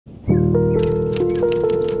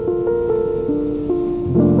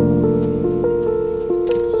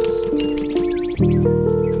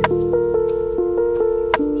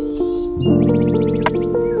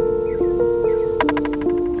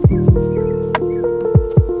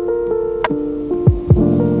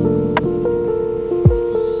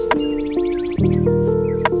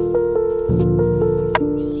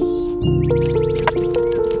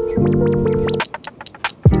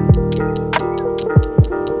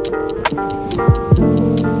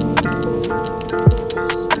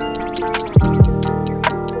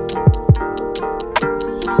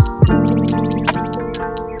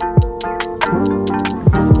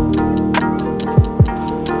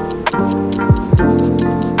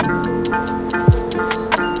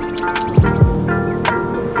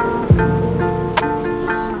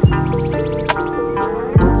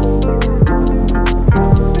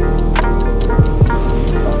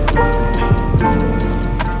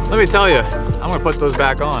Let me tell you, I'm gonna put those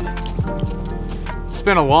back on. It's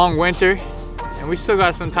been a long winter and we still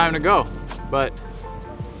got some time to go, but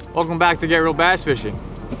welcome back to Get Real Bass Fishing.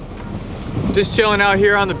 Just chilling out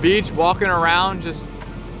here on the beach, walking around, just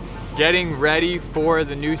getting ready for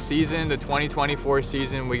the new season, the 2024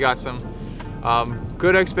 season. We got some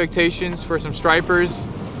good expectations for some stripers.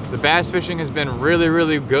 The bass fishing has been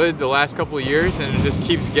really good the last couple of years, and it just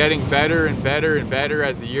keeps getting better and better and better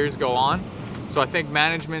as the years go on. So I think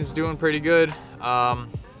management's doing pretty good.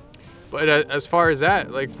 But as far as that,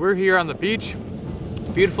 like, we're here on the beach,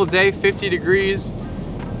 beautiful day, 50 degrees.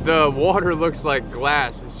 The water looks like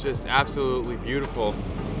glass. It's just absolutely beautiful.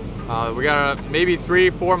 We got a maybe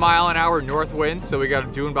 3-4 mile an hour north wind, so we got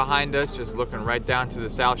a dune behind us, just looking right down to the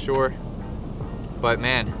south shore. But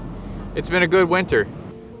man, it's been a good winter.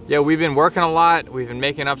 Yeah, we've been working a lot. We've been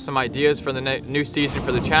making up some ideas for the new season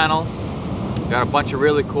for the channel. Got a bunch of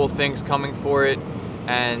really cool things coming for it,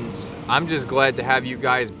 and I'm just glad to have you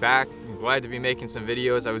guys back. I'm glad to be making some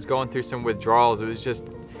videos. I was going through some withdrawals. It was just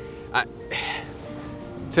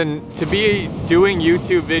to be doing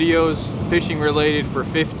YouTube videos, fishing related, for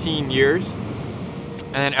 15 years,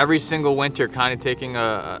 and then every single winter kind of taking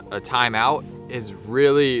a time out is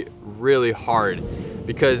really hard,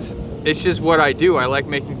 because it's just what I do. I like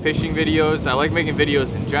making fishing videos. I like making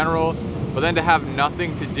videos in general. But then to have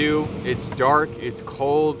nothing to do, it's dark, it's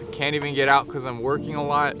cold, can't even get out because I'm working a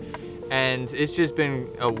lot, and it's just been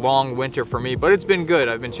a long winter for me, but it's been good.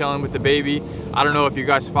 I've been chilling with the baby. I don't know if you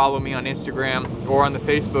guys follow me on Instagram or on the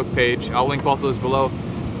Facebook page. I'll link both of those below.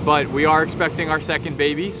 But we are expecting our second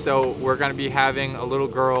baby, so we're gonna be having a little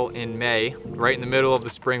girl in May, right in the middle of the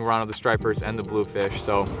spring run of the stripers and the bluefish.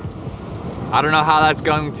 So I don't know how that's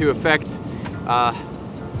going to affect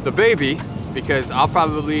the baby, because I'll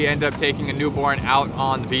probably end up taking a newborn out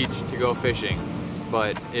on the beach to go fishing.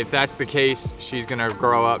 But if that's the case, she's gonna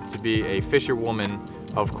grow up to be a fisherwoman,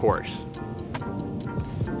 of course.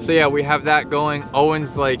 So yeah, we have that going.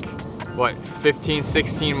 Owen's like, what, 15,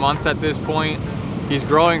 16 months at this point. He's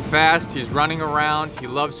growing fast, he's running around, he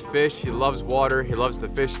loves fish, he loves water, he loves the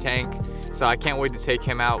fish tank. So I can't wait to take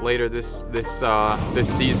him out later this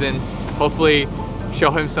season. Hopefully show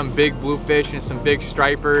him some big bluefish and some big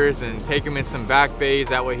stripers, and take him in some back bays.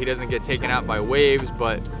 That way he doesn't get taken out by waves,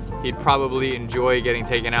 but he'd probably enjoy getting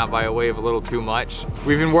taken out by a wave a little too much.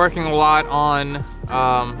 We've been working a lot on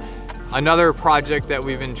another project that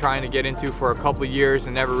we've been trying to get into for a couple years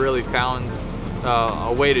and never really found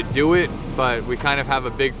a way to do it, but we kind of have a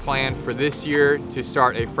big plan for this year to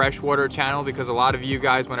start a freshwater channel, because a lot of you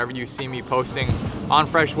guys, whenever you see me posting on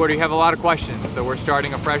freshwater, you have a lot of questions. So we're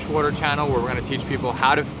starting a freshwater channel where we're going to teach people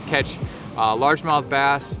how to catch largemouth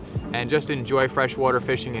bass and just enjoy freshwater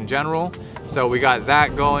fishing in general. So we got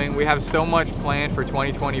that going. We have so much planned for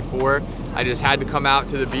 2024. I just had to come out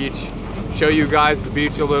to the beach, show you guys the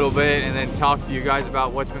beach a little bit, and then talk to you guys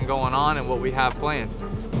about what's been going on and what we have planned.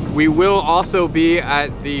 We will also be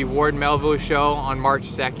at the Ward Melville show on March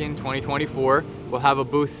 2nd, 2024. We'll have a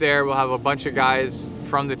booth there. We'll have a bunch of guys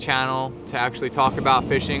from the channel to actually talk about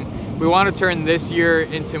fishing. We want to turn this year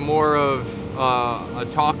into more of a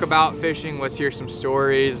talk about fishing. Let's hear some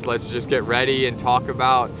stories. Let's just get ready and talk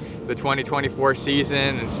about the 2024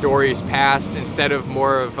 season and stories past, instead of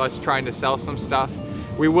more of us trying to sell some stuff.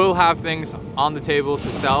 We will have things on the table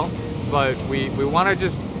to sell, but we want to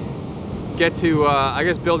just get to, I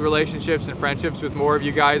guess, build relationships and friendships with more of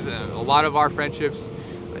you guys. A lot of our friendships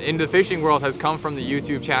in the fishing world has come from the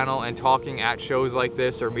YouTube channel and talking at shows like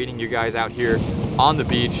this, or meeting you guys out here on the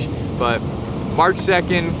beach. But March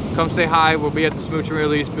 2nd, come say hi. We'll be at the Smooch and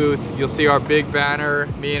Release booth. You'll see our big banner,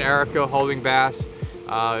 me and Erica holding bass.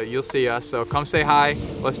 You'll see us, so come say hi.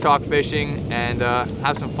 Let's talk fishing and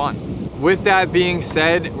have some fun. with that being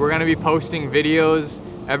said, we're gonna be posting videos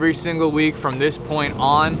every single week from this point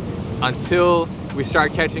on until we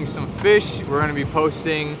start catching some fish. We're gonna be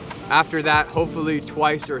posting after that, hopefully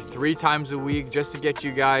twice or 3 times a week, just to get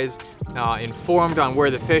you guys informed on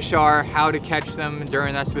where the fish are, how to catch them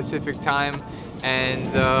during that specific time,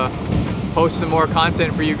 and post some more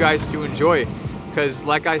content for you guys to enjoy. Because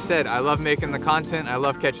like I said, I love making the content, I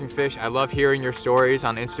love catching fish, I love hearing your stories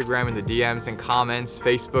on Instagram in the DMs and comments,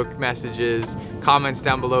 Facebook messages, comments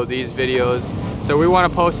down below these videos. So we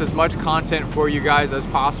want to post as much content for you guys as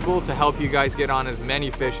possible to help you guys get on as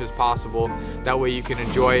many fish as possible. That way you can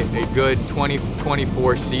enjoy a good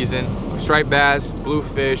 2024 season. Striped bass,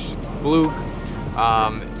 bluefish, fluke.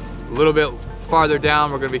 A little bit farther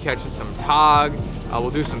down, we're going to be catching some tog.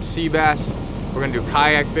 We'll do some sea bass. We're gonna do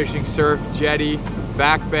kayak fishing, surf, jetty,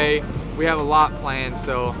 back bay. We have a lot planned,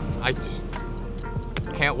 so I just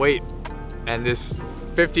can't wait. And this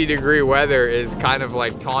 50-degree weather is kind of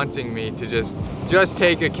like taunting me to just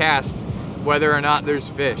take a cast, whether or not there's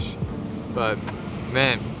fish. But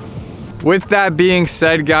man, with that being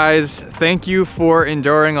said, guys, thank you for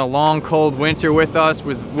enduring a long, cold winter with us,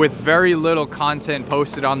 with very little content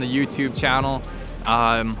posted on the YouTube channel.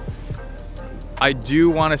 I do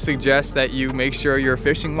want to suggest that you make sure your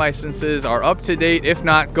fishing licenses are up to date. If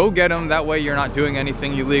not, go get them. That way you're not doing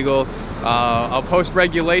anything illegal. I'll post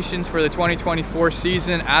regulations for the 2024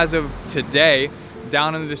 season as of today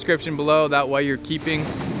down in the description below. That way you're keeping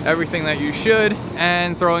everything that you should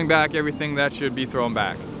and throwing back everything that should be thrown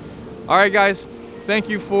back. All right, guys, thank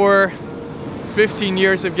you for 15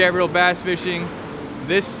 years of Get Real Bass Fishing.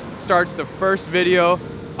 This starts the first video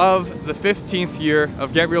of the 15th year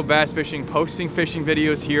of Get Real Bass Fishing, posting fishing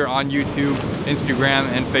videos here on YouTube, Instagram,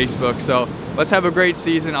 and Facebook. So let's have a great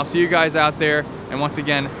season. I'll see you guys out there. And once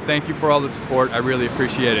again, thank you for all the support. I really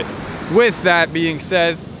appreciate it. With that being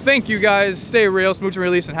said, thank you guys. Stay real, smooch and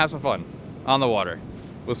release, and have some fun on the water.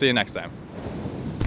 We'll see you next time.